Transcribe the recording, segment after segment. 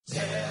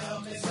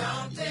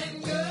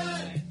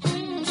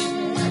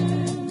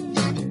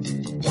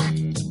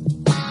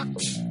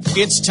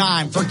It's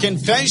time for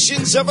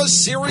Confessions of a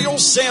Serial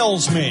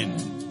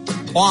Salesman.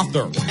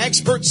 Author,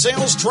 expert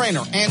sales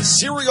trainer, and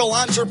serial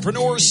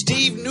entrepreneur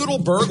Steve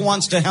Nudelberg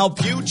wants to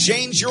help you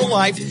change your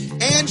life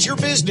and your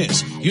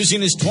business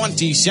using his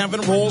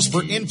 27 rules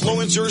for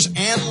influencers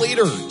and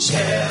leaders.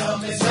 Tell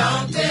me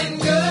something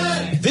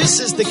good. This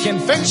is the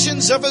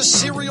Confessions of a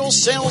Serial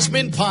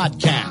Salesman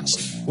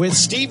podcast with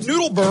Steve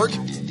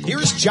Nudelberg.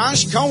 Here's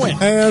Josh Cohen.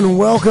 And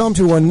welcome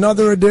to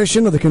another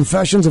edition of the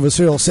Confessions of a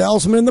Serial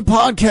Salesman, the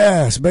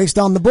podcast, based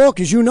on the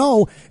book, as you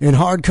know, in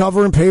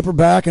hardcover and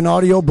paperback and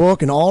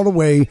audiobook and all the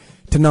way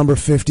to number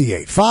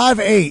 58.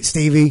 5'8",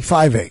 Stevie,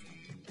 5'8".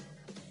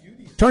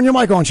 Turn your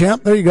mic on,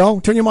 champ. There you go.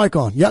 Turn your mic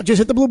on. Yeah, just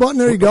hit the blue button.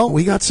 There you go.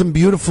 We got some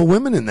beautiful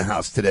women in the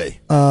house today.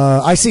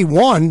 I see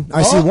one.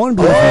 I see one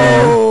beautiful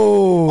woman.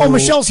 Oh,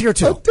 Michelle's here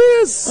too.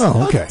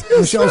 Oh, okay.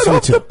 Michelle's here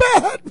too.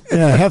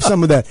 Yeah, have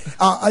some of that.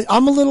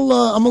 I'm a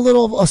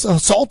little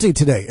salty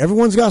today.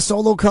 Everyone's got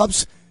solo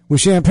cups with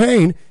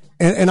champagne,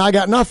 and I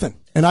got nothing.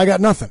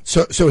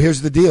 So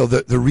here's the deal.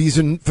 The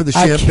reason for the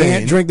champagne. I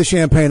can't drink the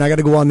champagne. I got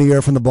to go on the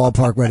air from the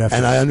ballpark right after.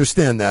 And I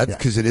understand that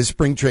because it is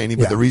spring training.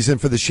 But the reason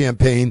for the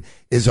champagne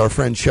is our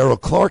friend Cheryl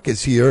Clark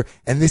is here,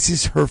 and this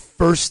is her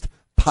first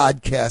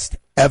podcast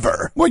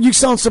ever. Well, you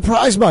sound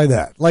surprised by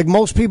that. Like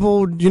most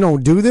people,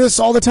 do this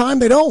all the time.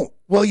 They don't.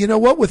 Well, you know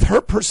what? With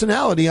her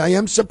personality, I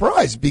am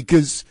surprised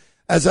because,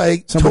 as I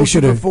told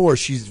you before,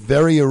 she's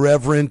very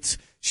irreverent.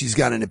 She's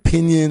got an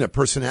opinion, a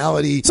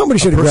personality. Somebody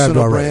should have grabbed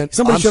her already.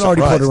 Somebody should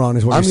already put her on.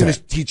 Is what I'm going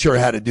to teach her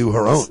how to do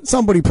her own.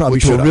 Somebody probably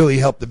which should will really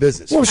help the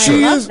business. Well,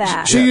 she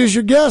is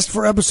your guest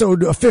for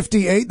episode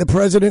 58, the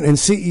president and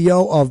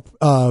CEO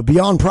of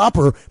Beyond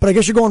Proper. But I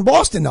guess you're going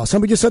Boston now.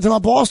 Somebody just said something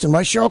about Boston,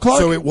 right, Cheryl Clark?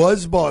 So it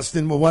was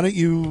Boston. Well, why don't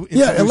you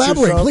elaborate,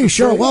 yourself, please,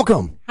 Cheryl.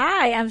 Welcome.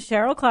 Hi, I'm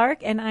Cheryl Clark,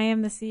 and I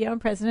am the CEO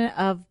and president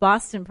of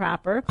Boston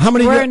Proper.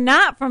 We're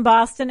not from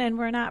Boston, and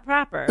we're not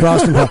proper.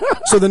 Boston Proper.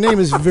 So the name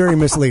is very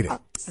misleading.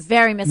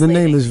 Very misleading. The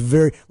name is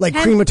very,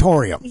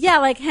 crematorium.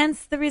 Yeah,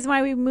 hence the reason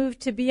why we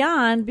moved to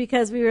Beyond,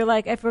 because we were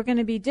like, if we're going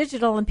to be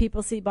digital and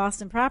people see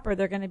Boston Proper,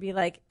 they're going to be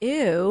like,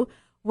 ew.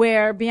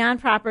 Where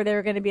Beyond Proper, they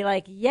were going to be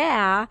like,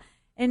 yeah.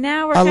 And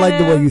now we're I like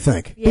the way you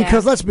think. Yeah.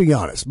 Because let's be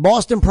honest,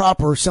 Boston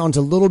Proper sounds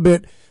a little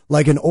bit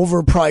like an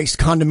overpriced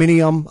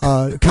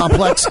condominium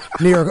complex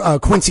near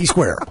Quincy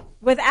Square.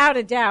 Without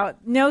a doubt.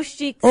 No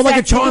chic, or like a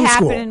sexy charm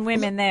school. happening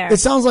women there.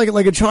 It sounds like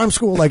a charm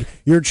school. Like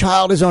your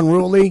child is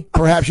unruly.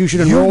 Perhaps you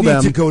should enroll them.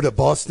 You need to go to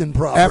Boston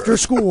Proper. After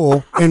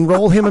school,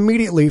 enroll him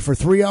immediately for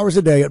 3 hours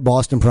a day at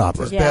Boston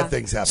Proper. There's bad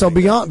things happening.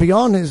 So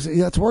Beyond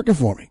that's working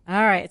for me.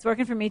 All right. It's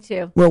working for me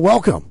too. Well,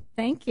 welcome.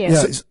 Thank you.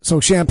 Yeah, so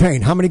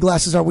champagne. How many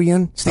glasses are we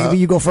in? Stevie,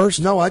 you go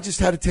first. No, I just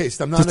had a taste.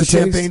 I'm not a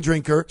champagne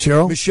drinker.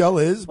 Cheryl? Michelle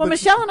is. Well,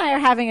 Michelle and I are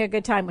having a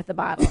good time with the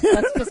bottle.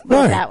 Let's just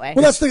put it that way.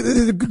 Well, that's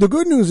the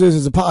good news is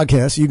it's a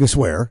podcast. You can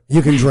swear.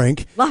 You can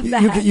drink. Love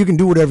that. You can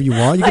do whatever you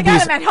want. I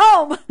got him at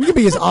home. You can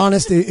be as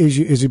honest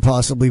as you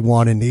possibly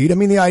want and need. I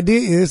mean, the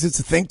idea is it's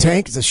a think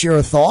tank. It's a share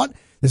of thought.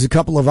 There's a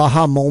couple of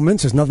aha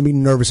moments. There's nothing to be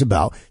nervous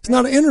about. It's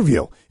not an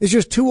interview. It's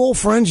just two old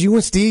friends, you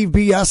and Steve,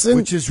 BSing.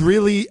 Which is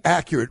really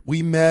accurate.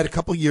 We met a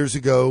couple years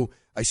ago.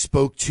 I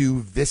spoke to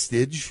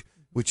Vistage,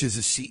 which is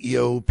a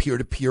CEO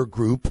peer-to-peer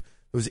group. There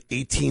was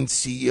 18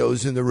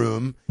 CEOs in the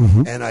room,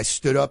 and I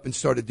stood up and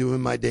started doing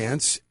my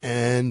dance,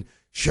 and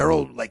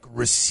Cheryl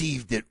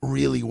received it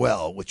really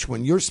well, which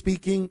when you're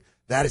speaking,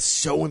 that is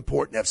so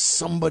important to have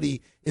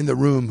somebody in the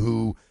room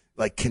who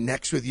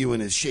connects with you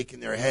and is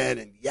shaking their head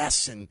and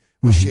yes and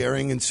was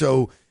sharing. And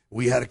so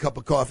we had a cup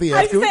of coffee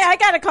afterwards. I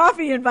got a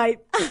coffee invite.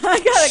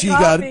 She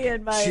got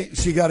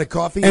a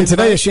coffee and invite.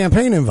 today a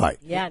champagne invite.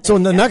 Yeah. So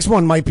the next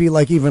one might be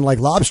even like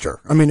lobster.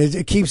 I mean,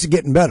 it keeps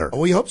getting better. Oh,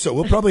 we hope so.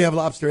 We'll probably have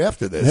lobster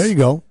after this. There you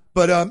go.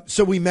 But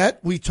so we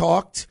met, we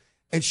talked,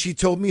 and she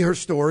told me her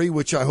story,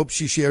 which I hope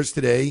she shares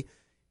today.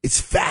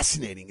 It's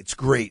fascinating. It's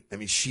great. I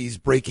mean, she's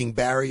breaking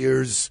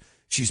barriers.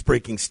 She's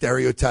breaking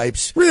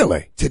stereotypes.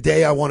 Really?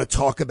 Today I want to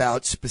talk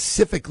about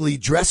specifically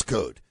dress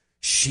code.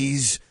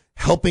 She's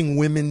helping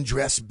women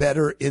dress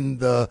better in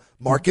the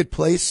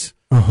marketplace,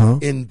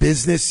 in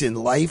business, in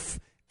life.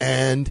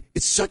 And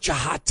it's such a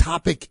hot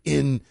topic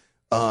in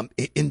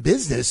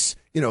business.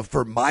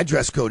 For my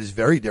dress code is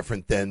very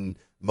different than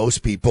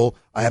most people.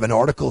 I have an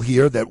article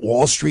here that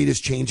Wall Street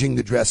is changing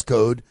the dress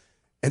code.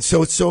 And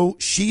so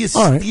she is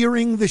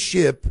steering the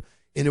ship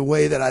in a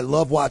way that I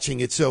love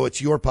watching it. So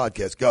it's your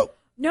podcast. Go.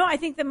 No, I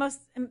think the most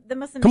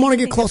amazing. Come on and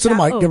get close to the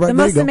mic. The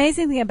most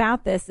amazing thing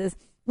about this is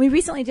we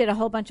recently did a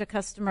whole bunch of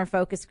customer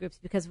focus groups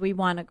because we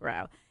want to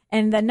grow.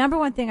 And the number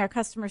one thing our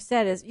customers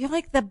said is, you're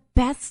like the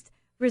best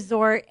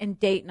resort and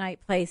date night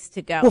place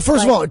to go. Well,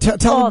 first of all,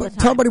 tell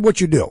everybody what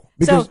you do,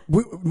 because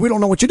we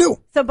don't know what you do.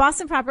 So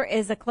Boston Proper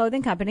is a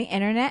clothing company,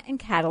 internet and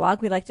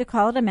catalog. We like to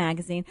call it a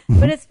magazine,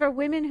 but it's for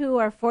women who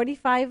are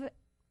 45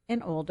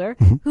 and older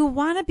who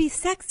want to be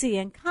sexy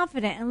and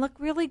confident and look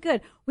really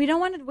good. We don't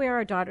want to wear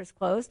our daughter's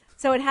clothes,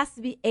 so it has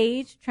to be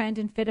age, trend,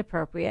 and fit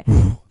appropriate.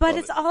 But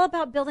it's all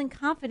about building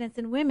confidence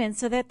in women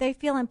so that they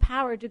feel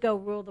empowered to go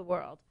rule the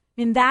world.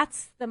 I mean,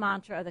 that's the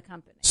mantra of the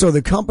company. So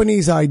the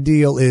company's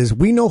ideal is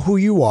we know who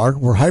you are,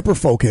 we're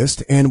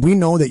hyper-focused, and we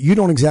know that you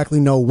don't exactly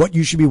know what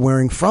you should be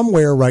wearing from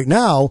where right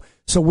now,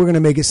 so we're going to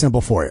make it simple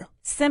for you.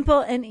 Simple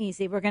and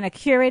easy. We're going to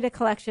curate a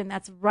collection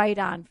that's right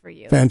on for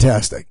you.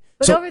 Fantastic.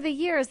 But So- over the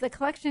years, the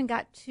collection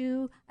got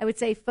too, I would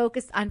say,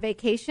 focused on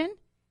vacation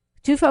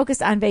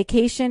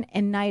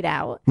and night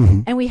out.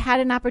 And we had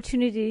an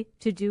opportunity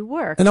to do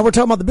work. And now we're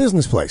talking about the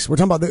business place. We're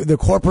talking about the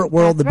corporate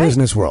world, That's the right.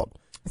 business world.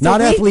 So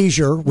Not we-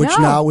 athleisure, which No.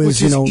 now is,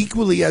 Which you is know,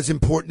 equally as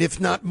important, if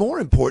not more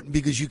important,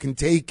 because you can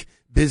take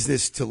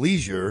business to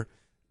leisure,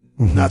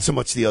 not so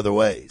much the other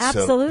way.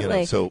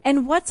 Absolutely. So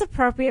And what's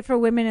appropriate for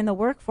women in the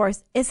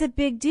workforce is a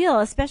big deal,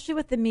 especially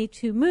with the Me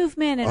Too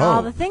movement and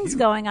all the things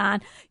going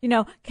on. You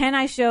know, can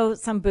I show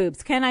some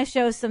boobs? Can I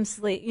show some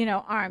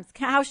arms?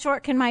 How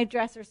short can my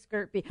dress or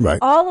skirt be? Right.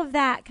 All of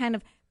that kind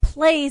of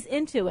plays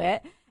into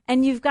it.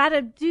 And you've got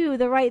to do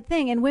the right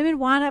thing. And women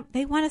want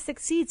to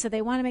succeed. So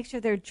they want to make sure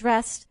they're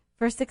dressed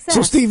for success.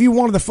 So, Steve, you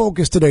wanted the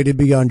focus today to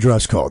be on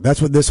dress code.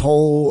 That's what this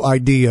whole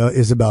idea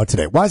is about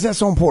today. Why is that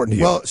so important to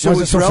you? Well, so Why is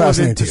it it's so fascinating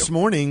relevant to you? this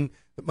morning.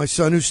 My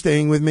son, who's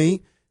staying with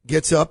me,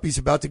 gets up. He's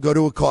about to go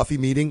to a coffee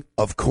meeting.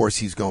 Of course,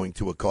 he's going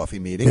to a coffee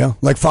meeting. Yeah,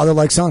 like father,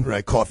 like son.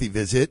 Right, coffee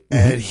visit.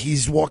 And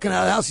he's walking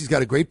out of the house. He's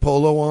got a great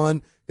polo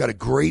on, got a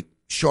great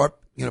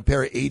sharp,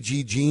 pair of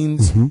AG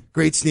jeans,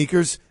 great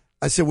sneakers.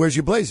 I said, "Where's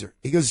your blazer?"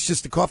 He goes, "It's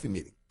just a coffee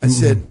meeting." I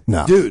said,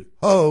 No. "Dude,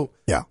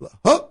 Yeah.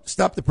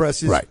 stop the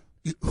presses. Right.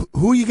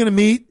 Who are you going to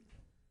meet?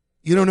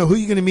 You don't know who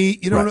you're going to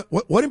meet. You don't Right.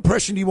 know what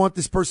impression do you want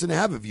this person to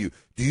have of you?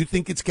 Do you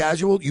think it's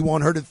casual? You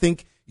want her to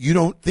think you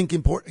don't think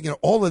important?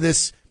 All of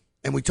this.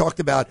 And we talked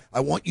about,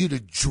 I want you to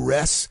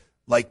dress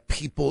like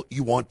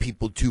you want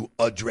people to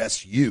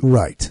address you.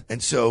 Right.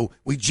 And so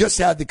we just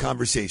had the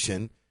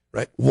conversation,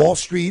 right? Wall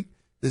Street.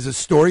 There's a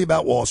story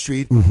about Wall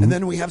Street. And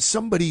then we have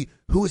somebody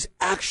who is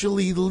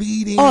actually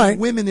leading All right.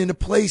 women in a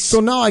place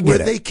So now I get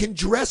where it. they can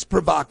dress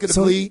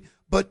provocatively,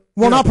 but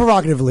Well, you know, not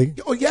provocatively.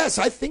 Oh, yes,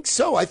 I think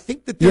so. I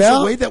think that there's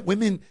Yeah? a way that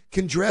women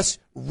can dress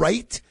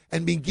right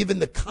and be given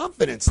the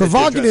confidence. that they're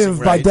Provocative, dressing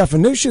by right.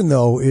 definition,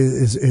 though,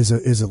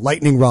 is a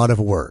lightning rod of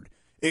a word.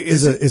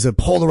 Is a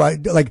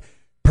polarized, like,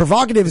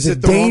 provocative is a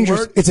it the wrong dangerous.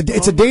 word?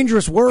 It's a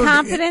dangerous word.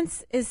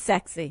 Confidence is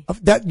sexy.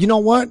 That, you know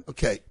what?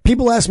 Okay.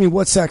 People ask me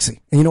what's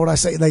sexy, and you know what I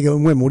say? They go,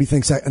 "Women, what do you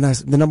think?" And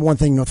the number one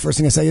thing, the first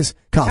thing I say is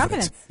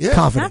confidence. Confidence. Yeah.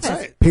 Confidence.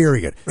 Confidence.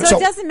 Period. So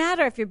it doesn't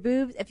matter if you're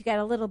boobs, if you got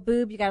a little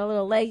boob, you got a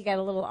little leg, you got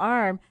a little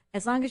arm,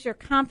 as long as you're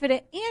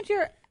confident and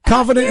you're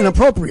confident and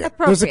appropriate.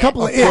 There's a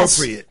couple of ifs.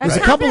 Appropriate. There's a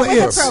Right. couple of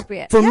Confident ifs with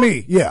appropriate. for Yeah.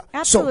 me. Yeah,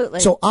 Absolutely.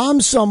 So I'm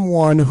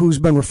someone who's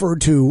been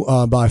referred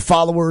to by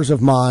followers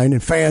of mine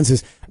and fans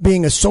as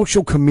being a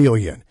social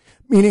chameleon.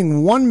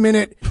 Meaning 1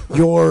 minute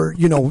you're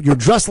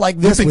dressed like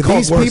this You've been with called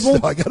these worse, people,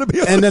 though, I gotta be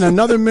honest. and then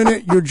another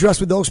minute you're dressed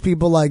with those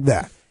people like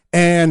that.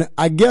 And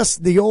I guess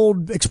the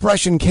old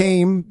expression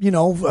came,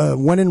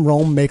 when in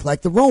Rome, make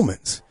like the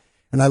Romans.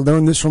 And I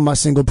learned this from my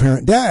single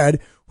parent dad,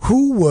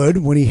 who would,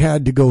 when he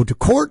had to go to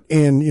court,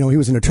 and he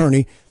was an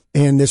attorney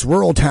in this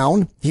rural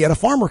town, he had a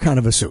farmer kind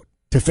of a suit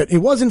to fit. He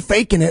wasn't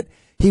faking it.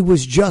 He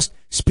was just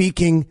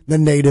speaking the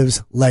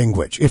natives'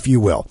 language, if you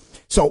will.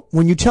 So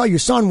when you tell your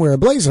son wear a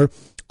blazer,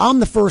 I'm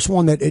the first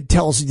one that it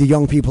tells the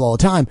young people all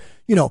the time,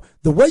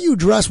 the way you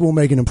dress will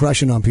make an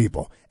impression on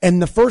people,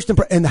 and the first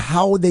and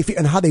how they feel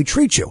and how they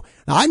treat you.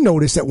 Now, I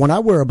notice that when I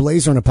wear a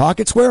blazer and a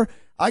pocket square,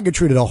 I get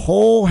treated a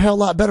whole hell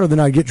lot better than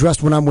I get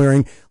dressed when I'm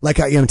wearing like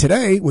I am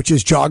today, which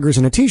is joggers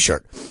and a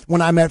t-shirt.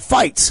 When I'm at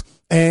fights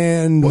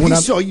and Well, when he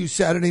I'm saw you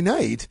Saturday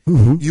night.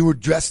 You were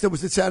dressed up.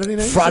 Was it Saturday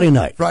night? Friday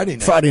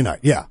night,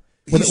 yeah.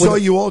 He saw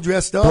you all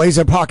dressed up.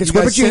 Blazer, pocket You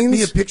square guys sent me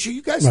jeans. a picture.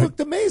 You guys Right. looked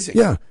amazing.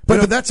 Yeah.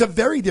 But that's a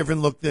very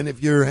different look than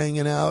if you're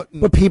hanging out.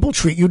 But people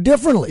treat you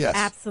differently, Yes.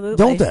 Absolutely.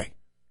 don't they?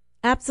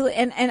 Absolutely.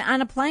 And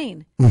on a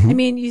plane. I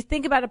mean, you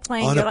think about a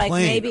plane, On you're a like,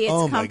 plane. maybe it's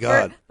Oh, my comfort,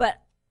 God. but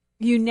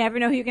you never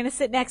know who you're going to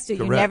sit next to. You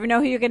Correct. never know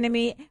who you're going to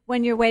meet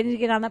when you're waiting to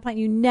get on that plane.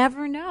 You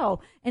never know.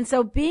 And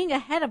so being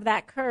ahead of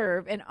that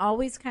curve and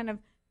always kind of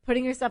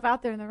putting yourself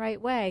out there in the right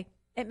way,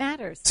 it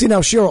matters. See, now,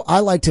 Cheryl, I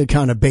like to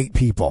kind of bait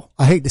people.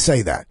 I hate to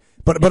say that,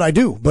 but I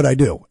do.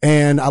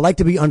 And I like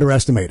to be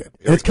underestimated.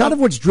 And it's kind of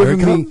what's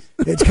driven me.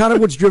 It's kind of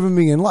what's driven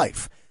me in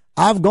life.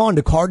 I've gone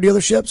to car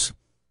dealerships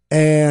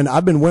and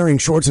I've been wearing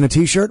shorts and a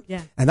t-shirt,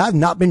 and I've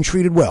not been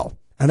treated well,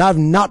 and I've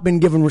not been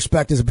given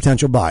respect as a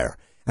potential buyer.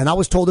 And I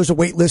was told there's a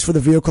wait list for the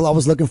vehicle I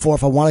was looking for.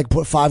 If I wanted to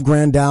put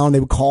 $5,000 down, they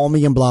would call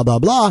me and blah, blah,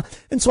 blah.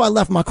 And so I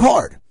left my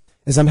card.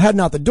 As I'm heading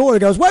out the door, he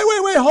goes, wait,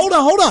 hold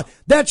on.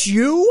 That's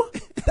you?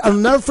 I'll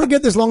never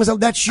forget this long as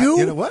that's you?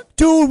 You know what?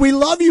 Dude, we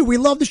love you. We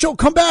love the show.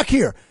 Come back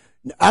here.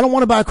 I don't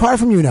want to buy a car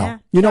from you now. Yeah,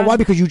 you know right. why?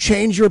 Because you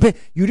changed your opinion.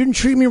 You didn't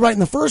treat me right in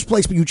the first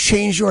place, but you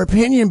changed your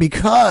opinion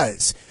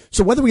because.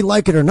 So whether we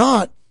like it or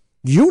not,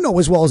 you know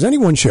as well as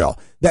anyone, Cheryl,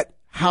 that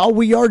how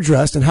we are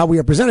dressed and how we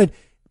are presented,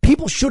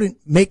 people shouldn't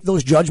make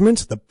those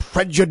judgments, the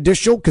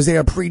prejudicial, because they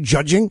are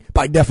prejudging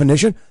by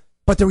definition.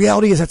 But the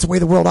reality is that's the way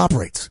the world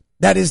operates.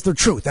 That is the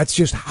truth. That's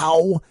just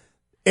how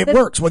It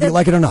works, whether you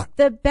like it or not.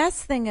 The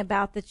best thing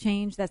about the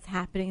change that's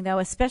happening, though,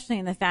 especially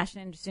in the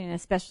fashion industry and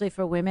especially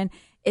for women,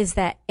 is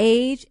that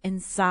age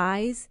and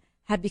size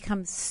have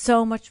become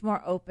so much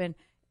more open.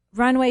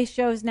 Runway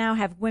shows now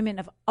have women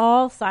of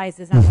all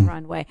sizes on the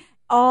runway,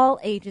 all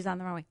ages on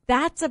the runway.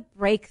 That's a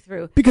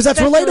breakthrough. Because that's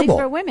especially relatable.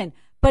 for women.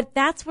 But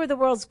that's where the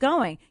world's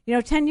going.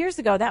 10 years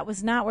ago, that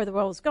was not where the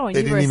world was going.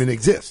 They didn't even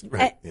exist.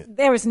 Right.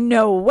 There was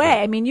no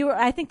way. I mean,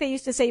 I think they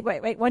used to say,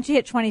 wait, once you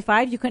hit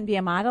 25, you couldn't be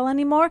a model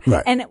anymore.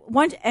 Right. And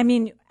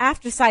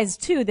after size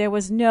 2, there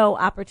was no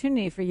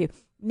opportunity for you.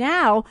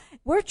 Now,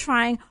 we're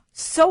trying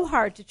so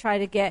hard to try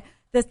to get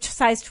the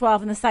size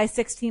 12 and the size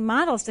 16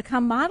 models to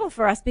come model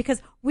for us because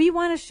we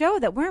want to show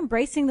that we're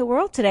embracing the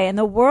world today. And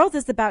the world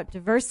is about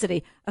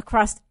diversity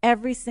across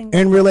every single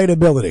and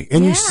relatability.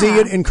 And Yeah. you see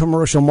it in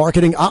commercial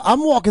marketing.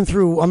 I'm walking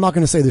through, I'm not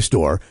going to say the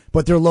store,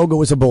 but their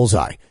logo is a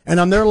bullseye. And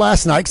I'm there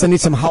last night because I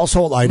need some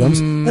household items.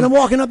 And I'm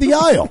walking up the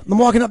aisle.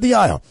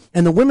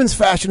 And the women's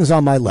fashion is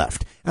on my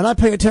left. And I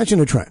pay attention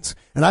to trends.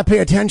 And I pay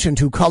attention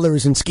to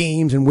colors and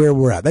schemes and where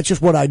we're at. That's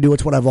just what I do.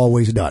 It's what I've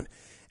always done.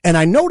 And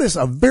I notice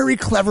a very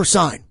clever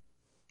sign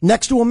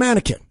next to a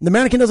mannequin. The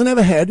mannequin doesn't have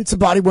a head. It's a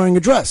body wearing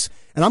a dress.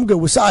 And I'm good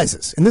with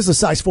sizes. And this is a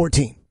size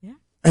 14. Yeah.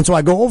 And so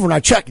I go over and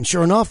I check. And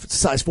sure enough, it's a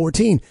size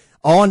 14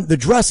 on the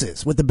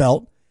dresses with the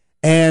belt.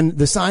 And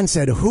the sign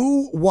said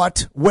who,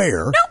 what,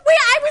 where. No,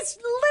 I was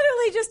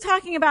literally just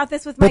talking about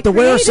this with my But the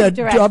where creative said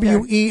director.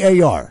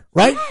 WEAR,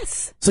 right?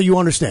 Yes. So you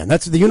understand.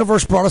 That's the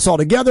universe brought us all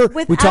together.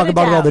 Without we talk a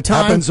about it all the doubt.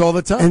 time. Happens all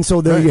the time. And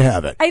so there Right. you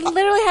have it. I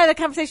literally had a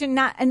conversation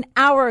not an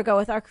hour ago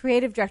with our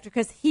creative director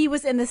because he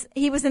was in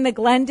the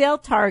Glendale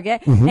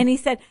Target and he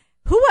said,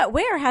 who, what,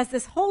 where has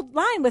this whole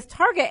line with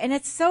Target and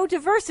it's so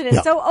diverse and it's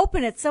Yeah. so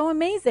open. It's so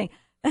amazing.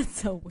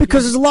 That's so weird.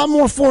 Because there's a lot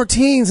more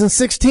 14s and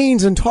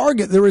 16s in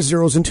Target. There is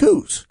 0s and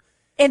 2s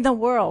In the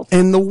world.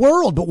 in the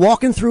world. But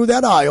walking through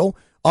that aisle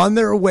on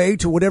their way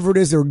to whatever it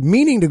is they're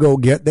meaning to go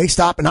get, they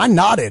stop and I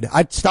nodded.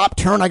 I stopped,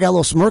 turned, I got a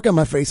little smirk on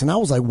my face and I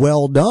was like,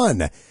 well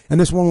done. And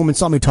this one woman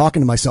saw me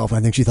talking to myself and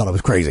I think she thought I was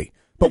crazy.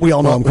 But we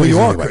all know I'm crazy. you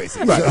are anyway. crazy.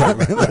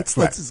 Right.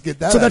 So, let's just get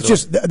that. So out that's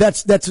of the way.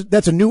 just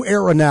that's a new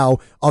era now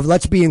of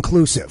let's be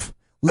inclusive.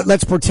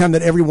 Let's pretend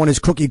that everyone is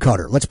cookie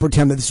cutter. Let's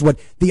pretend that this is what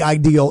the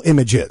ideal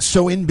image is.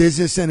 So in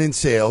business and in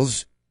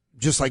sales,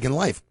 just like in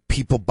life,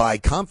 people buy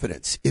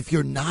confidence. If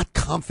you're not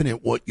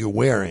confident what you're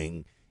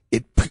wearing,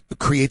 it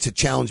creates a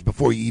challenge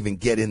before you even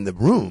get in the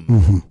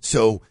room.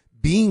 So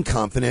being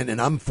confident,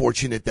 and I'm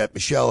fortunate that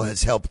Michelle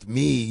has helped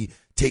me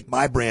take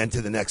my brand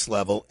to the next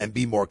level and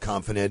be more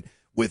confident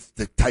with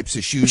the types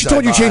of shoes. She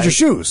told you I to change buy. your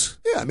shoes.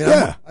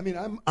 Yeah,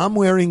 I'm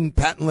wearing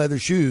patent leather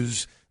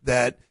shoes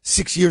that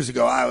 6 years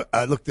ago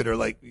I looked at her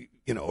like,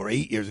 or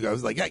 8 years ago I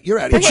was like, yeah, you're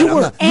out of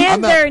here.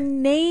 And their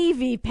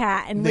navy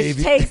patent, which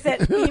Navy. takes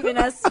it even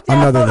a step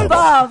Another level.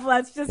 above.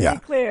 Let's just Yeah. be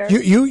clear.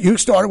 You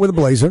started with a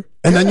blazer,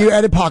 and then you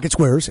added pocket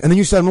squares, and then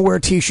you said, I'm going to wear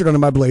a T-shirt under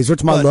my blazer.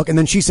 It's my look. And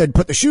then she said,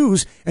 put the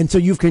shoes. And so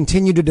you've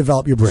continued to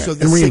develop your brand So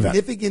the and reinvent.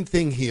 significant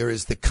thing here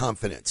is the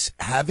confidence,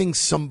 having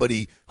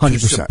somebody 100%. to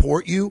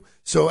support you.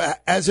 So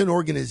as an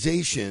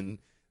organization,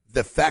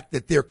 the fact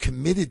that they're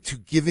committed to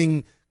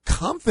giving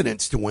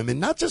confidence to women,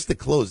 not just the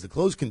clothes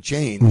can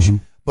change,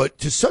 but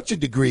to such a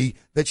degree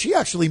that she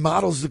actually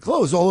models the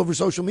clothes all over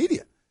social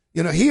media.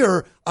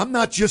 Here, I'm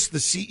not just the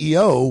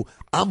CEO.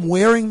 I'm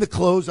wearing the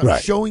clothes. I'm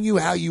Right. showing you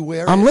how you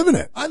wear it. I'm living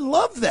it. I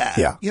love that.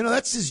 Yeah.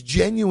 That's as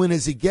genuine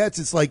as it gets.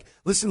 It's like,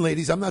 listen,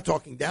 ladies, I'm not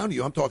talking down to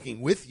you. I'm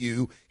talking with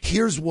you.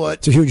 Here's what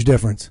It's a huge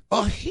difference.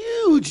 a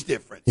huge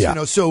difference.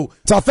 Yeah. So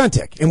It's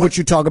authentic, in which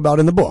you talk about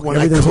in the book. when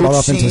I Everything's about coach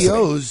authenticity.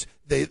 CEOs,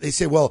 they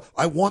say, well,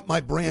 I want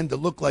my brand to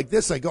look like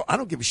this. I go, I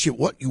don't give a shit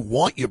what you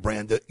want your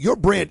brand to. Your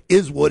brand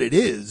is what it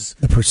is.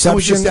 The perception And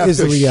we just have is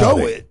to the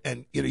reality. show it.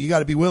 And, you got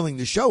to be willing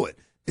to show it.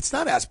 It's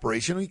not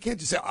aspirational. You can't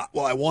just say,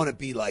 well, I want to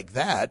be like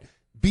that.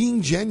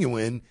 Being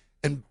genuine,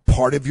 and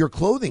part of your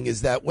clothing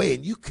is that way.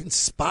 And you can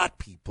spot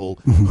people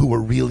who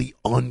are really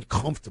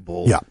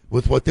uncomfortable Yeah.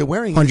 with what they're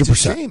wearing.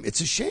 100%.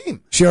 It's a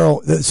shame.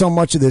 Cheryl, so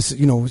much of this,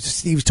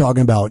 Steve's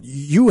talking about,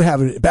 you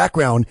have a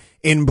background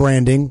in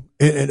branding.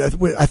 And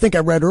I think I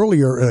read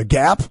earlier,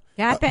 Gap.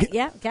 Gap,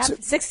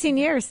 16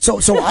 years.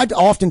 So I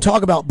often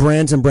talk about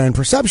brands and brand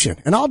perception.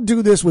 And I'll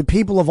do this with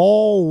people of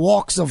all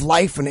walks of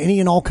life and any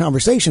and all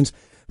conversations.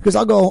 Because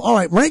I'll go, all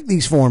right, rank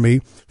these for me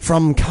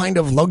from kind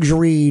of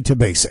luxury to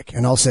basic.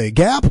 And I'll say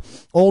Gap,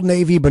 Old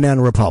Navy,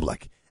 Banana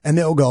Republic. And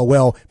they'll go,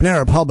 well, Banana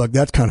Republic,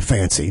 that's kind of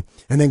fancy.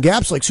 And then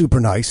Gap's like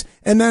super nice.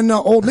 And then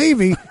Old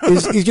Navy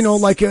is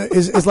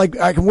like,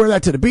 I can wear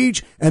that to the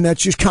beach. And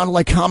that's just kind of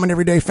like common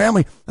everyday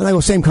family. And I go,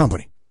 same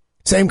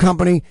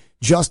company,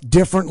 just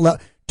different.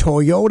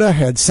 Toyota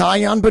had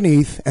Scion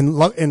beneath and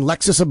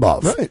Lexus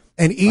above. Right.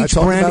 And each I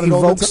talk brand about it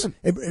all the evokes time.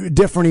 a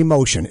different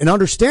emotion. And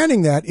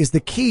understanding that is the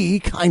key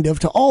kind of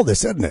to all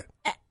this, isn't it?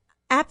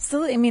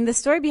 Absolutely. I mean, the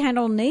story behind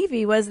Old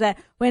Navy was that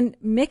when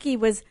Mickey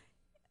was,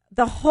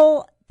 the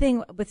whole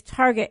thing with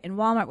Target and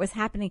Walmart was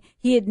happening.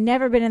 He had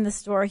never been in the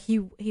store. He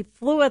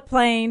flew a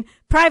plane,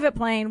 private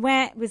plane,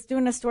 was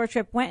doing a store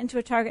trip, went into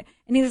a Target,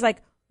 and he was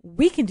like,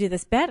 we can do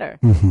this better.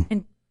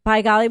 And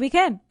by golly, we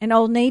can. And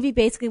Old Navy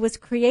basically was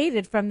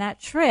created from that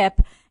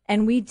trip,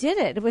 and we did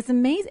it. It was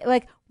amazing.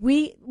 Like,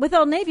 with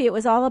Old Navy, it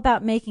was all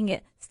about making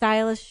it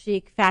stylish,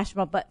 chic,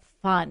 fashionable, but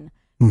fun.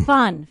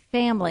 Fun,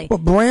 family.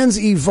 But brands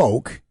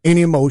evoke an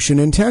emotion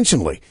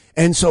intentionally.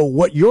 And so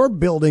what you're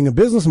building a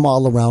business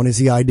model around is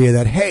the idea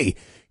that, hey,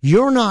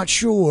 you're not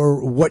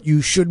sure what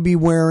you should be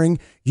wearing.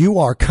 You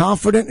are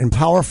confident and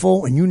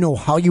powerful, and you know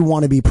how you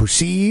want to be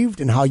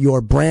perceived and how your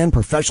brand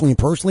professionally and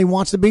personally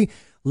wants to be.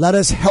 Let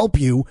us help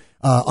you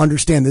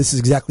understand this is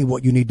exactly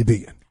what you need to be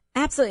in.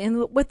 Absolutely.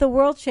 And with the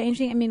world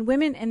changing, I mean,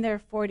 women in their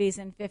 40s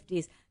and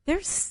 50s,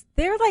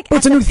 they're like,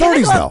 it's a new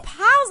 30s though.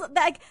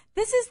 Like,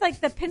 this is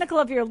like the pinnacle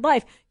of your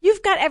life.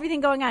 You've got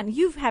everything going on.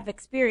 You have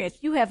experience.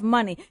 You have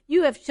money.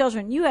 You have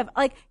children.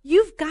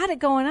 You've got it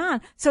going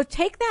on. So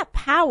take that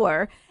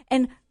power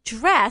and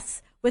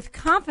dress with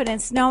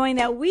confidence, knowing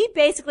that we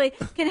basically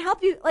can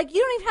help you. Like,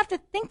 you don't even have to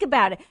think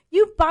about it.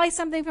 You buy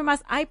something from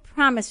us, I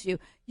promise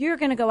you're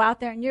going to go out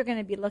there and you're going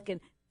to be looking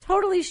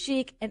totally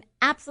chic and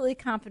absolutely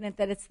confident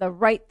that it's the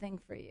right thing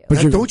for you.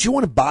 But don't you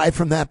want to buy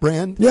from that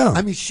brand? Yeah.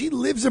 I mean, she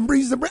lives and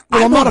breathes the brand.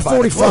 Well, I'm not a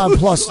 45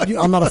 plus.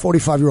 I'm not a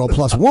 45-year-old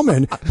plus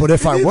woman. But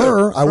if I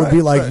were, I would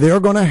be like, they're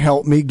going to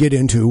help me get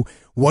into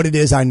what it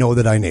is I know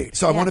that I need.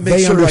 So I want to make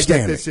sure I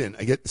get this in.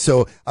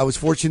 So I was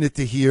fortunate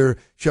to hear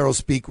Cheryl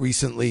speak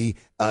recently.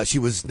 She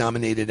was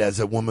nominated as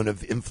a woman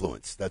of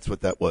influence. That's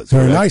what that was.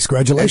 Very nice.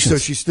 Congratulations.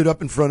 And so she stood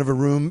up in front of a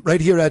room right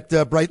here at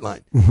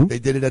Brightline. Mm-hmm. They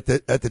did it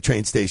at the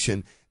train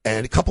station.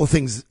 And a couple of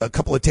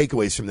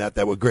takeaways from that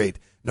were great.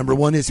 Number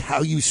one is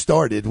how you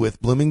started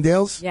with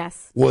Bloomingdale's.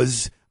 Yes.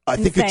 Was, I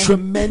think, a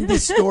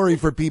tremendous story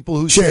for people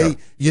who say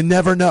you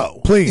never know.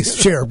 Please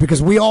share,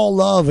 because we all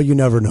love a you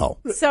never know.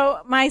 So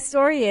my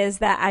story is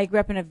that I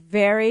grew up in a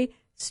very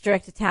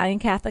strict Italian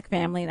Catholic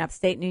family in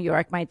upstate New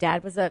York. My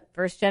dad was a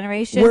first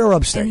generation. Where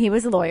upstate? And he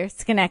was a lawyer,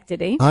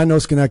 Schenectady. I know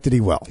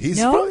Schenectady well.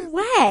 No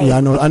way. Yeah,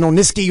 I know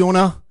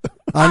Niskayuna.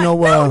 I know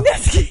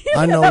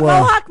the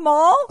Mohawk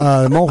Mall.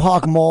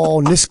 Mohawk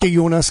Mall,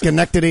 Niskayuna,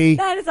 Schenectady.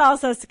 That is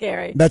also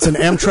scary. That's an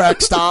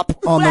Amtrak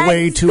stop on the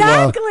way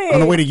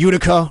to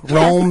Utica,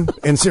 Rome,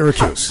 and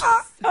Syracuse.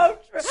 So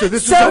true. So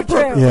this so was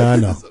true. Yeah, I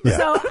know. Yeah.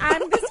 So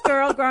I'm this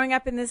girl growing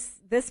up in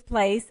this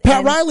place.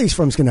 Pat Riley's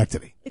from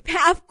Schenectady.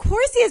 Of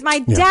course he is. My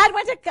dad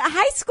went to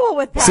high school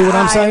with Pat See what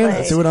I'm Riley.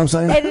 saying? See what I'm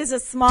saying? It is a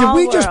small Did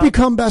we world. just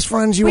become best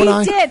friends, you and I?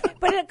 We did.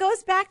 But it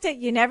goes back to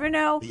you never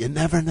know. You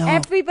never know.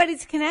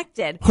 Everybody's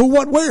connected. Who,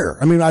 what,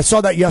 where? I mean, I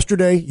saw that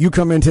yesterday. You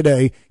come in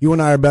today. You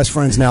and I are best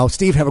friends now.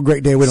 Steve, have a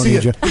great day. We don't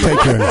need you. Take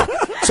care now.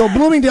 So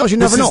Bloomingdale's, you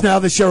never know. This is now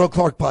the Cheryl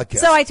Clark podcast.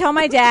 So I told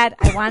my dad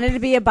I wanted to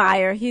be a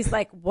buyer. He's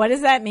like, what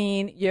does that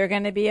mean? You're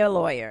going to be a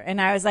lawyer. And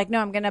I was like, no,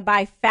 I'm going to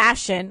buy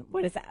fashion.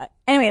 What is that?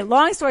 Anyway,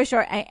 long story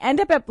short, I end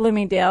up at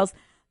Bloomingdale's.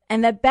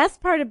 And the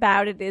best part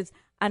about it is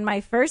on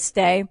my first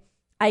day,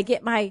 I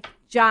get my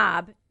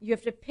job. You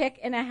have to pick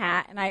in a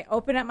hat. And I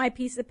open up my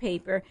piece of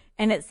paper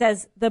and it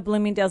says the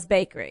Bloomingdale's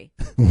Bakery.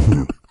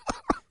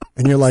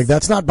 And you're like,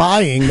 that's not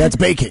buying, that's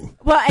baking.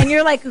 Well, and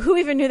you're like, who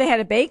even knew they had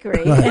a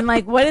bakery? Right. And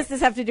like, what does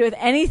this have to do with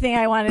anything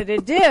I wanted to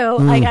do?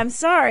 Like, I'm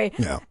sorry.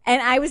 Yeah.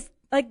 And I was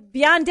like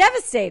beyond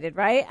devastated,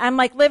 right? I'm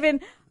like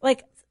living,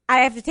 like,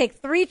 I have to take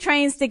 3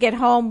 trains to get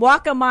home,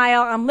 walk a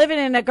mile. I'm living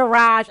in a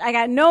garage. I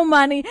got no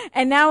money.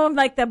 And now I'm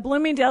like the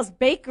Bloomingdale's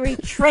Bakery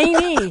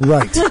trainee.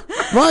 Right.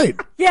 Right.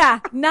 Yeah.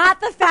 Not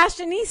the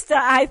fashionista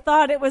I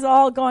thought it was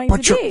all going to be.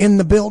 But you're in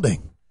the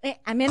building.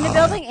 I'm in the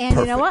building. And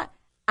perfect. you know what?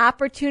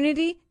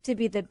 Opportunity to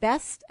be the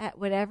best at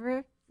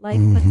whatever life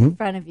puts in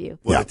front of you.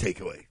 What a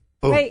takeaway.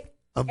 Boom. Right.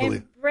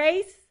 Unbelievable.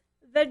 Embrace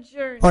the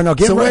journey. All right, now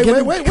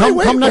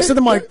come next to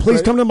the mic.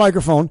 Please come to the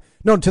microphone.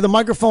 No, to the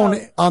microphone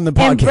on the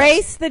podcast.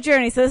 Embrace the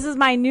journey. So this is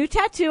my new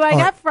tattoo I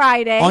got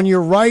Friday. On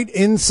your right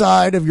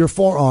inside of your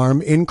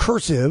forearm in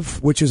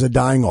cursive, which is a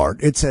dying art,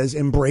 it says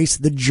embrace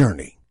the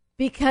journey.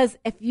 Because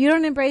if you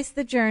don't embrace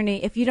the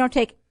journey, if you don't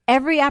take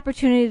every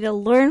opportunity to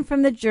learn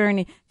from the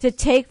journey, to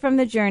take from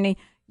the journey,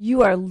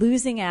 you are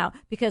losing out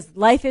because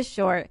life is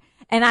short.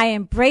 And I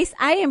embrace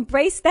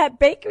that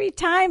bakery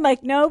time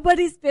like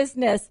nobody's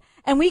business.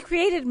 And we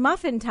created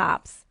muffin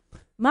tops.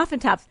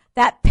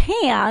 That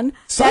pan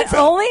that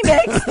only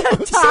makes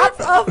the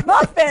top of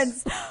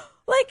muffins.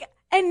 Like,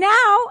 and now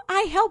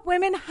I help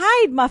women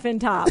hide muffin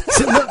tops.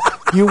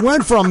 You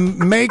went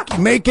from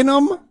making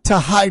them to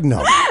hiding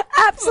them.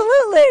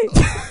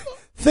 Absolutely.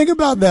 Think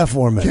about that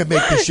for a minute. Can't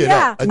make this shit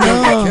Yeah.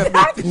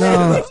 up.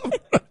 No.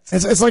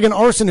 It's like an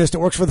arsonist that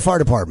works for the fire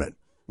department.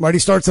 Right, he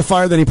starts the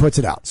fire, then he puts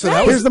it out. So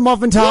here's the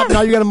muffin top. Yeah.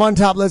 Now you got a muffin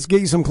top. Let's get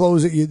you some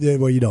clothes that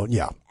you don't.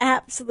 Yeah,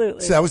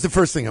 absolutely. So that was the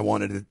first thing I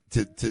wanted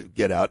to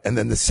get out, and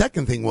then the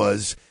second thing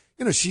was,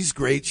 she's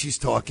great. She's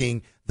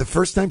talking. The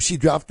first time she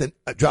dropped an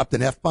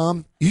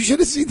F-bomb, you should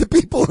have seen the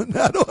people in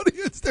that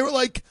audience. They were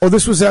like, "Oh,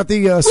 this was at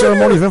the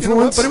ceremony of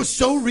influence." But it was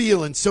so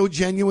real and so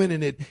genuine,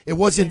 and it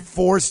wasn't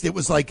forced. It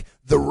was like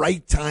the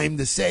right time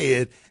to say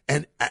it,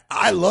 and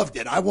I loved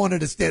it. I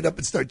wanted to stand up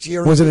and start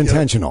cheering. Was it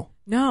intentional?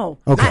 No.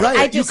 Okay.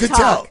 I just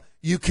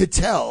you could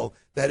tell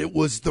that it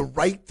was the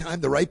right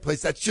time, the right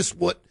place. That's just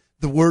what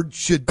the word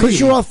should be. Because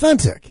you're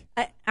authentic.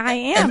 I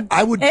am. And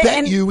I would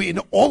bet you in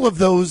all of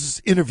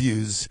those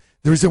interviews,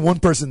 there isn't one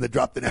person that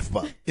dropped an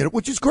F-bomb,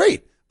 which is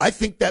great. I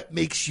think that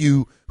makes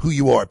you who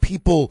you are.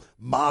 People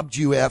mobbed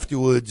you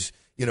afterwards,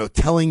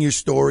 telling your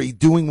story,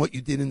 doing what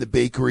you did in the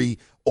bakery,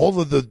 all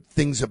of the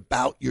things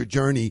about your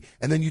journey.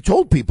 And then you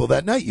told people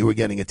that night you were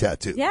getting a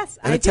tattoo. Yes,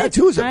 and I a did.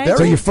 tattoo is a I very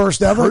So your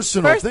first ever?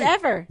 personal First thing.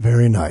 ever.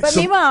 Very nice. But So-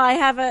 meanwhile, I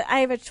have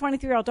a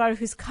 23-year-old daughter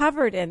who's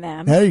covered in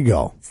them. there you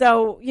go.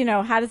 So,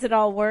 how does it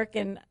all work?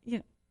 And,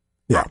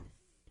 Yeah.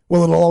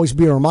 Well, it'll always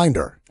be a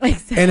reminder.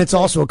 Exactly. And it's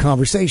also a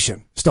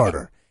conversation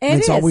starter. And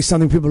it's is. always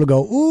something people to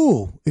go,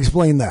 ooh,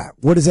 explain that.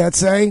 What does that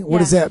say? What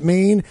does that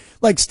mean?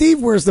 Like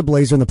Steve wears the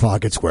blazer in the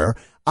pocket square.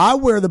 I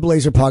wear the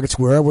blazer pocket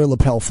square. I wear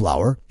lapel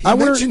flower. He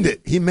mentioned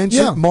it. He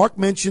mentioned, Yeah. Mark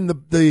mentioned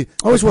the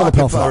Always wear pocket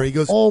lapel flower. flower. He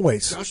goes,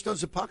 Always. Josh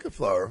does a pocket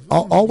flower.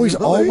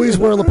 Always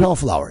wear lapel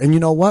flower. And you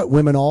know what?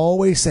 Women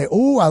always say,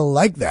 "Ooh, I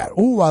like that.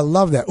 Ooh, I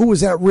love that. Ooh,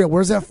 is that real?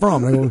 Where's that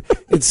from?" And I go,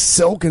 it's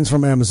silk and it's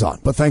from Amazon.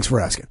 But thanks for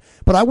asking.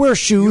 But I wear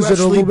shoes You that are a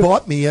actually little bit.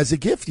 bought me as a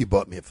gift. You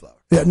bought me a flower.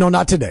 Yeah, no,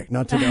 not today.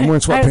 Not today. I'm wearing I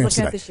was sweatpants looking at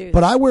today. the shoes.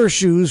 But I wear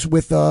shoes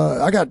with.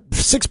 I got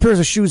 6 pairs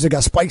of shoes that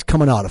got spikes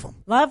coming out of them.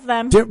 love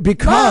them.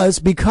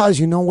 Because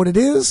you know what it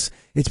is?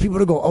 It's people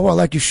to go, "Oh, I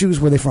like your shoes.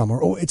 Where they from?"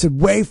 Or, "Oh, it's a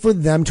way for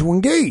them to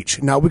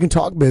engage." Now we can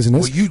talk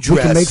business. Well, you we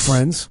dress can make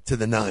friends. to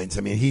the nines.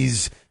 I mean,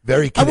 he's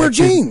very I connected.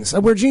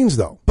 wear jeans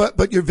though.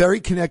 But you're very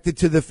connected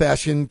to the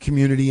fashion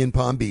community in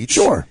Palm Beach.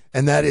 Sure.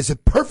 And that is a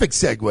perfect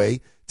segue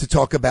to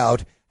talk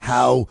about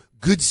how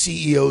good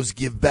CEOs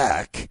give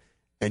back.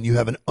 And you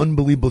have an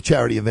unbelievable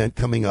charity event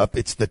coming up.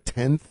 It's the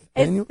 10th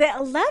annual? It's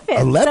the 11th.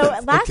 11th,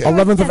 So last okay. year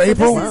was 11th of 10th.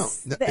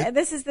 April?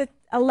 This is the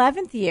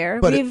 11th year.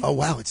 But We've- oh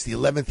wow, it's the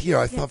 11th year.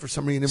 I thought for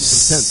some reason it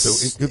was the 10th.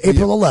 So good for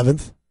April you.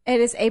 11th.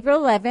 It is April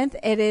 11th.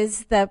 It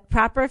is the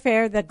proper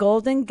affair, the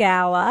Golden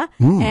Gala,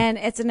 and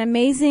it's an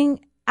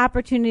amazing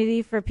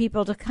opportunity for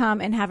people to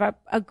come and have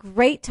a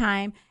great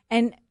time.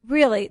 And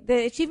really,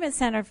 the Achievement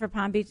Center for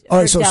Palm Beach, All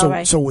right, for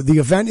Delray, so the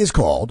event is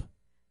called,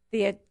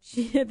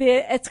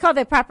 it's called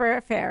the proper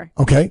affair.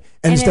 okay,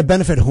 and it's to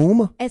benefit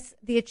whom? It's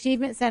the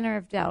Achievement Center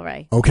of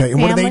Delray. Okay,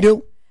 and what do they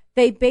do?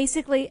 They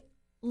basically,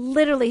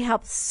 literally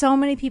help so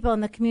many people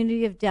in the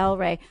community of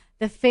Delray,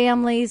 the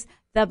families,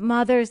 the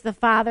mothers, the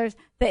fathers,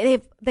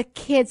 the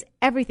kids,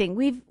 everything.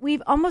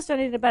 We've almost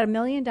donated about $1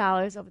 million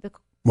over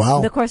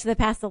the course of the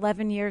past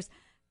 11 years.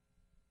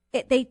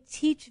 They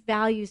teach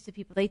values to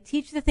people. They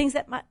teach the things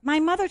that my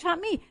mother taught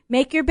me.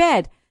 Make your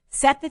bed,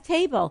 set the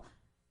table.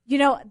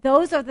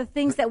 Those are the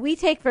things that we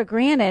take for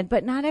granted,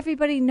 but not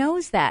everybody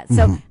knows that.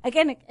 So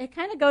again, it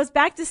kind of goes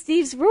back to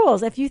Steve's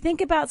rules. If you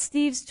think about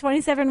Steve's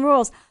 27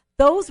 rules,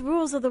 those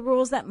rules are the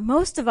rules that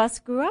most of us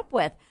grew up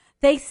with.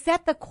 They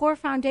set the core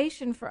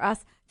foundation for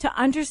us to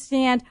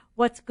understand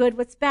what's good,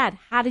 what's bad.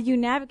 How do you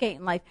navigate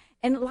in life?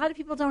 And a lot of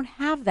people don't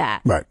have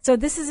that. Right. So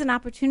this is an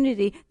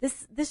opportunity.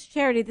 This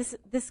charity,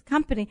 this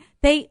company,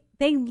 they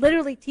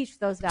literally teach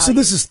those values. So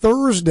this is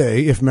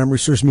Thursday, if memory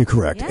serves me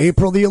correct, Yes.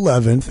 April the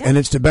 11th, and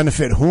it's to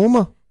benefit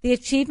whom? the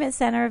Achievement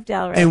Center of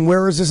Delray. And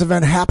where is this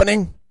event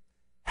happening?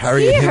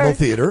 Harriet Here. Himmel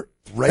Theater.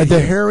 Right At the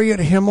here. Harriet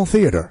Himmel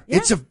Theater. Yeah.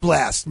 It's a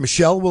blast.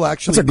 Michelle will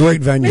actually That's a great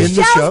be venue. in the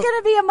Michelle's show. going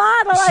to be a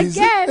model She's-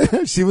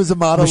 again. she was a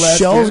model last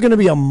Michelle's year. going to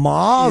be a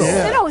model.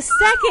 Yeah. No,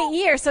 second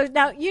year. So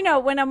now,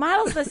 when a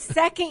model's the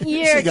second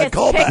year, She got gets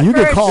called picked back. You for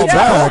get a called show.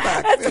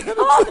 back. That's a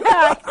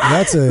callback.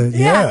 That's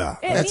yeah.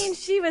 It means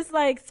she was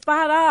like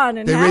spot on.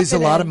 And They raise a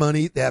lot of happening.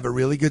 money. They have a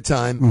really good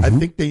time. I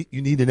think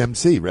you need an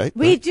MC, right?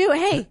 We do.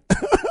 Hey,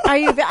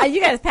 you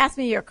got to pass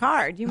me your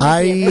card. You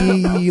might be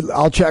available.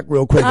 I'll check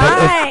real quick. All But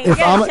right, you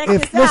gotta check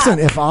this listen, out.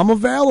 if I'm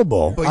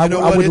available, But you know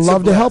I what? would It's a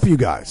love to help blast. you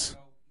guys.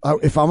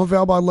 If I'm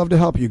available, I'd love to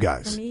help you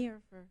guys. For me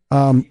or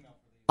for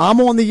I'm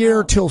on the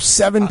air till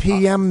 7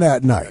 p.m.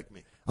 that night.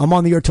 I'm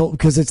on the air till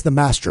because it's the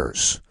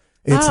Masters.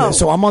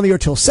 So I'm on the air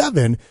till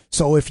 7.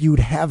 So if you'd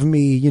have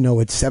me, at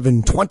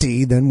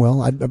 7:20, then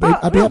I'd be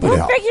happy to we'll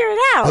help. figure it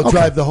out. I'll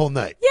drive the whole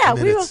night. Yeah, I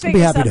mean, we will it's- figure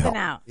be happy to something help.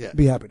 out. Yeah.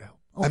 Be happy to help.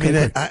 Okay,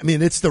 great. I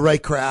mean, it's the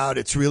right crowd.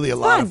 It's really a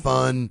lot of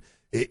fun.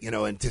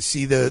 And to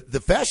see the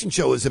fashion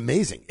show is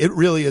amazing. It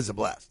really is a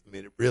blast. I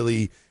mean, it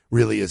really,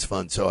 really is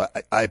fun. So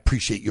I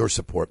appreciate your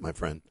support, my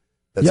friend.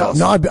 That's Yeah, awesome.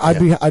 no,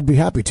 I'd Yeah. be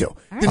happy to.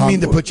 Didn't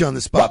mean to put you on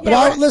the spot, but Yeah,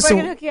 Why, we're listen,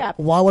 gonna hook you up.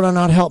 why would I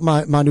not help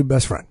my new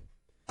best friend?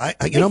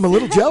 I'm a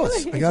little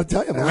jealous. I got to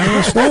tell you, man. I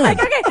understand. Like,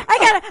 okay,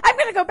 I'm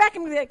gonna go back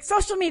and be like,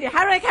 social media.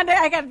 How do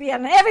I gotta be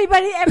on every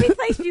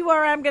place you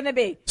are, I'm gonna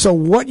be. So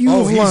what you've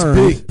Oh, he's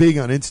learned, big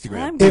on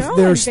Instagram. I'm if growing,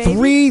 there's baby.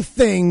 3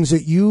 things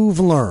that you've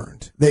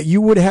learned that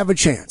you would have a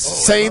chance,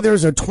 say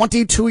there's a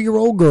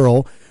 22-year-old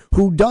girl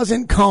who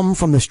doesn't come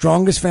from the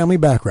strongest family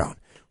background,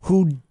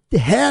 who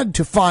had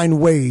to find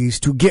ways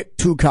to get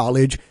to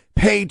college,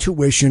 pay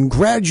tuition,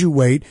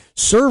 graduate,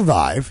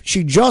 survive.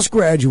 She just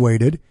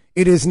graduated.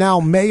 It is now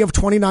May of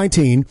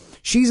 2019.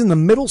 She's in the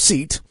middle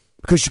seat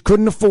because she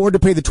couldn't afford to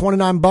pay the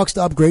 $29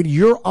 to upgrade.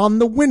 You're on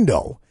the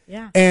window.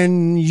 Yeah.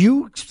 And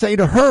you say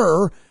to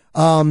her,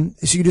 So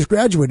you just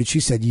graduated. She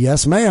said,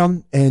 yes,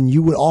 ma'am. And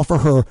you would offer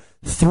her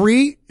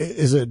 3,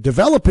 as a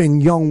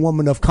developing young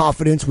woman of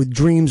confidence with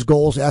dreams,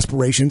 goals,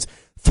 aspirations,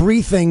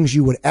 3 things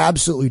you would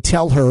absolutely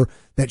tell her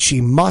that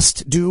she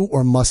must do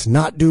or must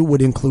not do.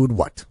 Would include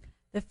what?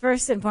 The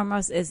first and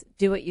foremost is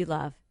do what you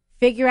love.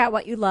 Figure out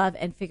what you love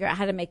and figure out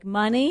how to make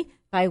money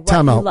by what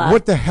Time you out. love.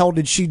 What the hell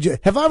did she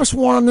have I ever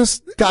sworn on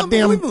this?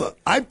 Goddamn. Unbelievable.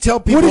 I tell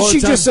people What did all the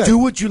she time, just say? do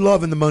what you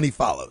love and the money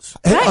follows.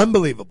 Right.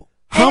 Unbelievable.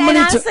 How and many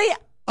honestly,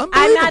 I'm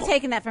Unbelievable. not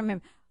taking that from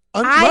him.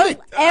 Right.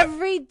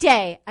 Every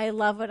day, I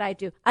love what I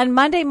do. On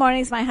Monday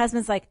mornings, my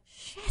husband's like,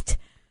 shit.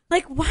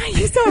 Like, why are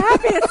you so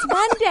happy? It's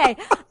Monday.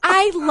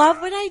 I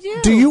love what I do.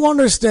 Do you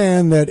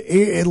understand that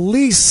at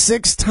least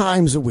 6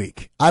 times a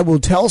week, I will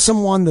tell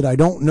someone that I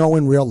don't know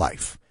in real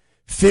life,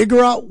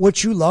 figure out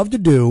what you love to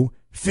do,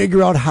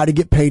 figure out how to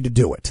get paid to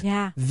do it.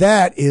 Yeah.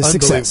 That is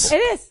success. It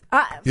is.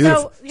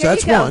 Beautiful. So here So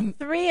that's you go. one.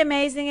 3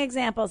 amazing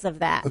examples of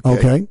that.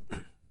 Okay.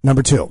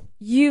 Number 2.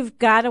 You've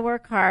got to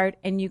work hard,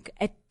 and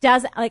it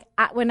doesn't like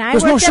when I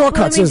There's no worked at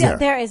shortcuts, is Bloomingdale,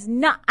 there? There is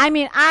not. I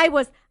mean,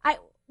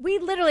 we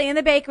literally in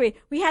the bakery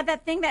we had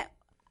that thing that.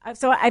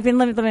 So I've been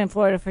living in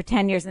Florida for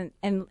 10 years and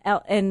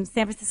in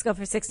San Francisco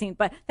for 16.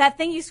 But that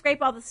thing you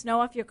scrape all the snow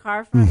off your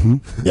car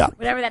from, Yeah.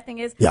 whatever that thing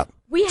is. Yeah.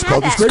 We It's had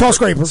called that. It's called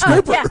scraper. Oh,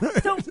 Scraper. yeah.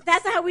 So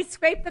that's how we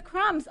scrape the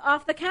crumbs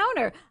off the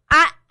counter.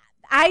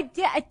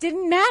 It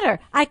didn't matter.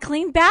 I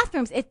cleaned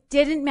bathrooms. It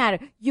didn't matter.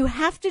 You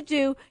have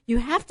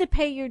to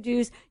pay your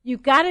dues. You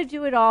got to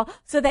do it all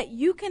so that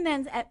you can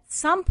then at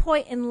some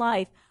point in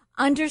life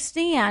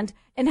understand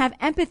and have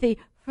empathy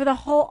for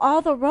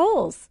all the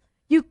roles.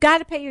 You got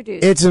to pay your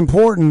dues. It's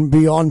important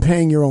beyond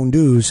paying your own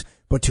dues,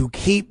 but to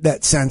keep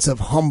that sense of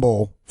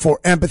humble for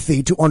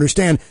empathy, to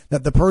understand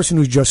that the person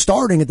who's just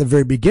starting at the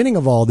very beginning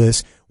of all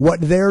this,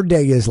 what their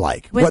day is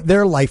like, what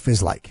their life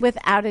is like.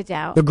 Without a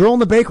doubt. The girl in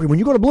the bakery, when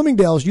you go to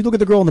Bloomingdale's, you look at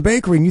the girl in the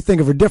bakery and you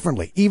think of her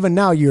differently, even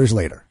now, years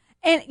later.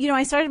 And,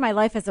 I started my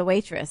life as a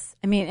waitress.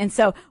 I mean, and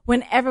so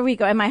whenever we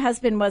go, and my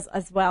husband was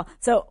as well.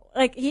 So,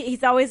 like,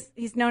 he's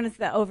known as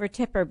the over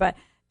tipper, but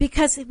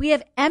because we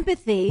have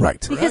empathy.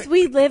 Right. Because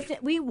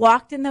we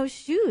walked in those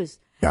shoes.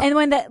 Yeah. And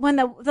when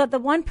the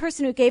one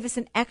person who gave us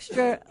an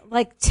extra,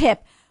 like,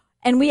 tip,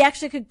 and we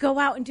actually could go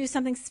out and do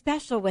something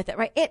special with it,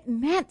 right? It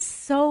meant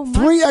so much.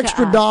 $3 to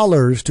extra us.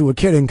 dollars to a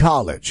kid in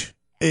college.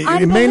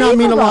 It may not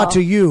mean a lot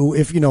to you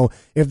if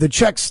the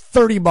check's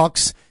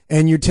 $30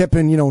 and you're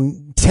tipping,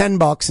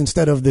 $10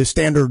 instead of the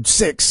standard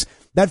 $6.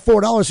 That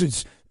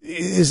 $4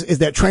 is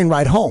that train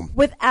ride home.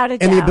 Without a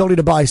doubt. And the ability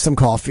to buy some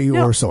coffee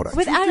or soda.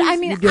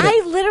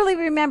 I literally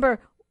remember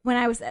when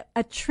I was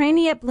a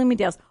trainee at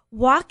Bloomingdale's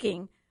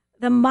walking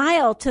the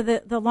mile to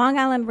the Long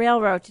Island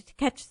Railroad to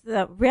catch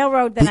the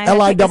railroad. Then The I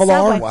had to take the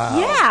LIRR? subway.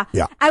 Wow.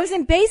 Yeah. I was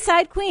in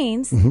Bayside,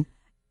 Queens. Mm-hmm.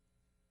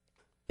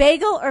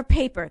 Bagel or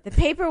paper? The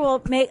paper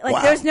will make,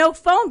 Wow. there's no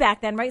phone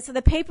back then, right? So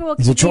the paper will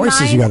These are keep your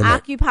choices you mind gotta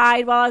make.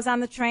 occupied while I was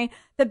on the train.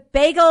 The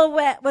bagel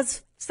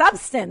was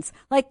substance.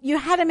 Like, you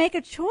had to make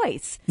a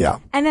choice. Yeah.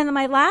 And then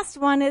my last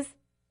one is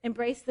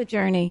embrace the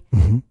journey.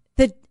 Mm-hmm.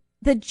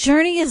 The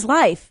journey is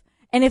life.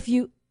 And if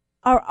you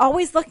are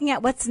always looking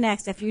at what's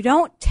next, if you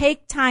don't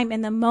take time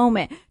in the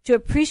moment to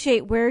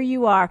appreciate where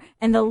you are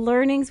and the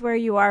learnings where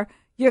you are,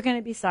 you're going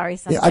to be sorry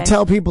someday. Yeah, I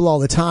tell people all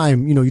the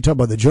time, you talk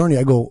about the journey.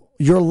 I go,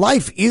 your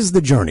life is the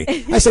journey.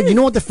 I said, you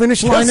know what the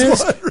finish line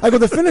is? I go,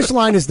 the finish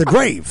line is the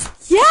grave.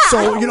 Yeah.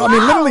 So,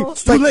 literally,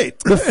 It's too late.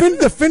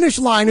 The finish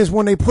line is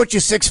when they put you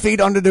 6 feet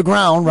under the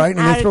ground, right? And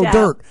Without they a throw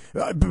doubt.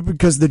 dirt.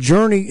 Because the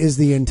journey is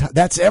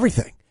that's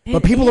everything.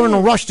 But people are in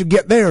a rush to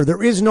get there.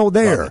 There is no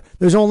there.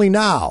 There's only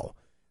now.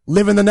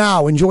 Live in the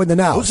now. Enjoy the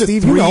now. Those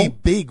Steve, are 3 you know.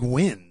 big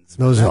wins.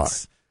 Those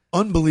That's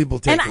unbelievable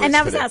takeaways and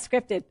that was today. not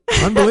scripted.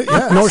 Unbelievable.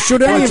 Yeah. Nor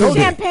should That any was of it be.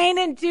 champagne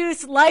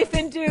induced, life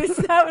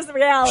induced. That was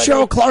reality.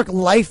 Cheryl Clark,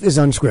 life is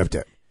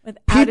unscripted.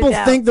 Without People a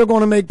doubt. think they're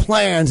going to make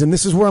plans and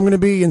this is where I'm going to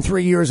be in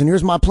 3 years and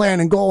here's my plan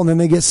and goal, and then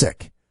they get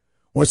sick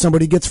or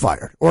somebody gets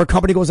fired or a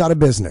company goes out of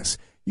business.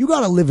 You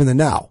got to live in the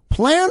now.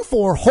 Plan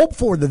for, hope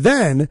for the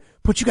then,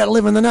 but you got to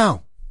live in the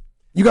now.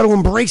 You got to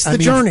embrace the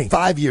journey.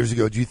 5 years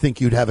ago, do you think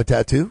you'd have a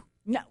tattoo?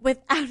 No,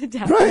 without a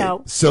doubt. Right.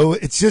 No. So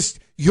it's just,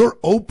 you're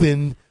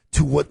open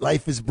to what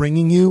life is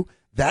bringing you.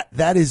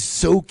 That is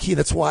so key.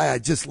 That's why I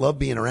just love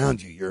being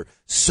around you. You're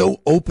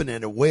so open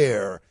and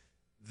aware.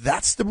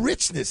 That's the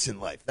richness in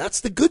life. That's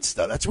the good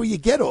stuff. That's where you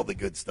get all the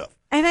good stuff.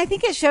 And I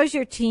think it shows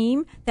your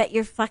team that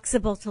you're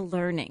flexible to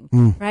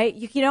learning, right?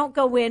 You don't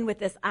go in with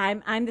this,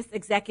 I'm this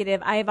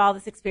executive, I have all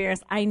this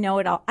experience, I know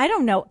it all. I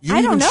don't know. You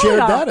I don't even know shared it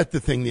all. that at the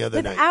thing the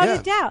other night. Without Yeah.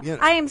 a doubt. Yeah.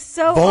 I am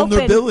so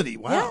Vulnerability.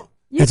 open. Wow.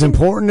 Yeah. It's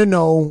important to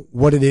know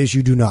what it is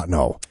you do not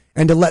know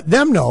and to let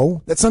them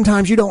know that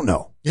sometimes you don't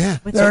know. Yeah.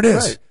 There it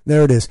is. Right.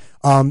 There it is.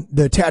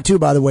 The tattoo,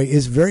 by the way,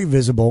 is very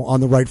visible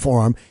on the right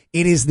forearm.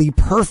 It is the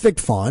perfect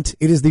font.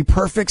 It is the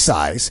perfect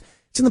size.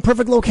 It's in the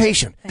perfect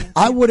location.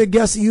 I would have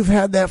guessed that you've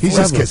had that forever. He's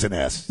just kissing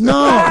ass. No.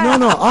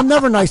 I'm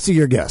never nice to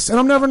your guests, and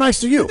I'm never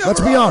nice to you. Let's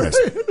be honest.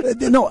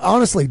 No,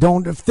 honestly,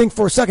 don't think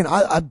for a second.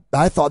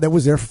 I thought that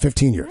was there for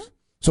 15 years.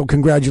 So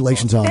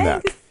congratulations on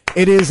that.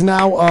 It is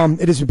now,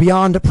 it is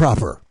beyond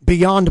proper.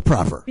 Beyond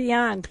Proper.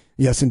 Beyond.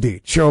 Yes,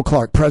 indeed. Cheryl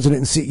Clark, President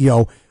and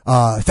CEO.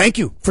 Thank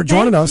you for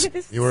joining us.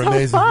 You were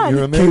amazing. Fun.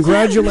 You're amazing.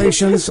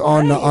 Congratulations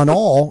on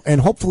all,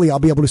 and hopefully I'll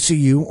be able to see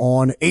you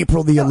on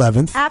April the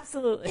 11th.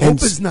 Absolutely.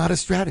 Hope is not a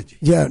strategy.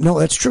 Yeah, no,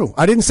 that's true.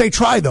 I didn't say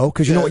try though,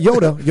 because you know what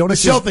Yoda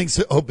Michelle says,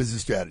 thinks hope is a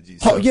strategy.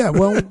 So. oh, yeah,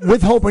 well,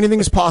 with hope anything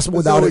is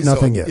possible. There's Without it, always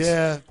nothing hope. is.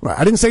 Yeah. Right.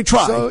 I didn't say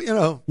try. So, you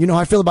know how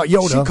I feel about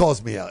Yoda. She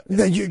calls me out.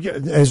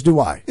 As do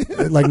I,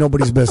 like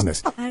nobody's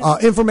business.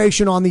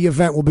 Information on the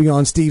event will be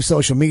on Steve's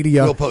social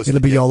media. We'll post It'll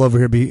it, be yeah. all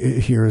over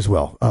here as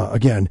well.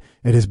 Again,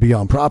 it is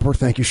Beyond Proper.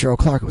 Thank you, Cheryl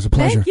Clark. It was a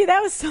pleasure. Thank you. That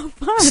was so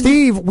fun.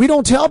 Steve, we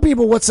don't tell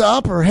people what's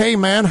up or hey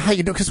man, how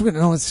you doing? Because we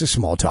know it's just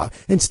small talk.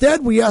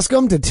 Instead, we ask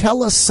them to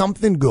tell us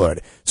something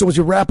good. So as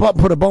you wrap up,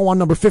 put a bow on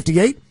number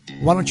 58.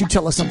 Why don't you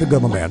tell us something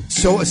good, my man?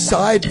 So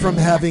aside from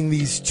having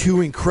these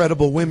two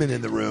incredible women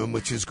in the room,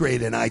 which is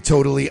great, and I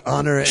totally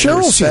honor and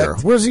Cheryl's respect. here.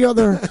 Where's the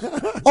other?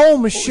 Oh,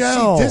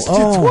 Michelle. She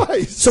dissed you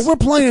twice. So we're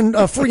playing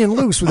free and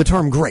loose with the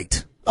term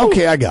great.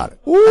 Okay, I got it.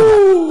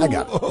 I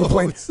got it. We're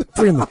playing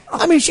free and loose.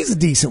 I mean, she's a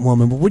decent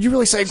woman, but would you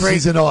really say great?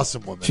 She's an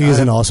awesome woman. She is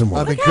an awesome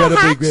woman. I'm Look how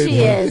incredibly hot grateful. she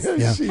is.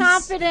 Yeah. She's-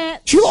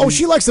 Confident.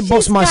 She likes to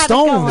bust She's my got it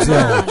stones. going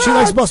Yeah. on. She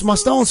likes to bust my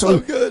stones. So,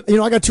 good.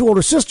 I got two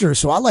older sisters,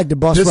 so I like to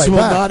bust This right will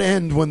back. not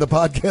end when the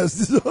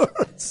podcast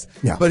starts.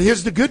 Yeah. But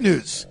here's the good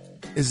news: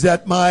 is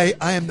that I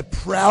am the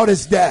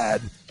proudest dad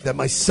that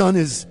my son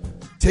is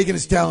taking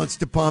his talents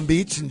to Palm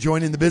Beach and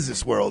joining the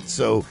business world.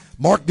 So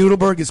Mark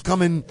Nudelberg is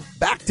coming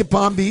back to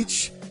Palm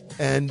Beach,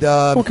 and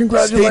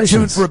congratulations. stay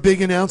tuned for a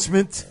big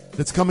announcement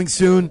that's coming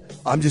soon.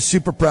 I'm just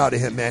super proud of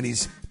him, man.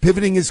 He's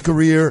pivoting his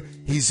career.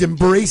 He's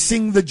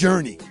embracing the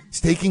journey.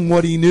 He's taking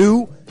what he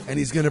knew and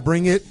he's going to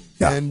bring it.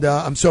 Yeah. And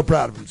I'm so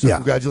proud of him. So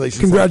congratulations.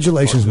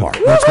 Congratulations, Mark.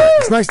 That's great.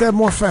 It's nice to have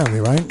more family,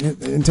 right,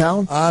 in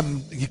town?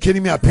 You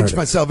kidding me? I pinch it is.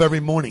 myself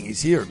every morning.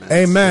 He's here, man.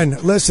 Amen.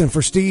 Listen,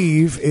 for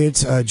Steve,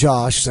 it's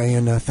Josh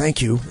saying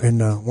thank you. And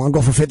want to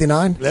go for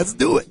 59? Let's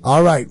do it.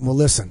 All right. Well,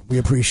 listen, we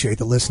appreciate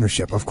the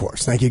listenership, of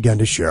course. Thank you again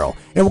to Cheryl.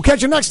 And we'll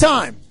catch you next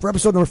time for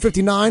episode number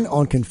 59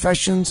 on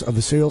Confessions of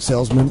a Serial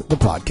Salesman, the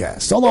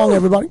podcast. So long,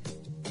 everybody.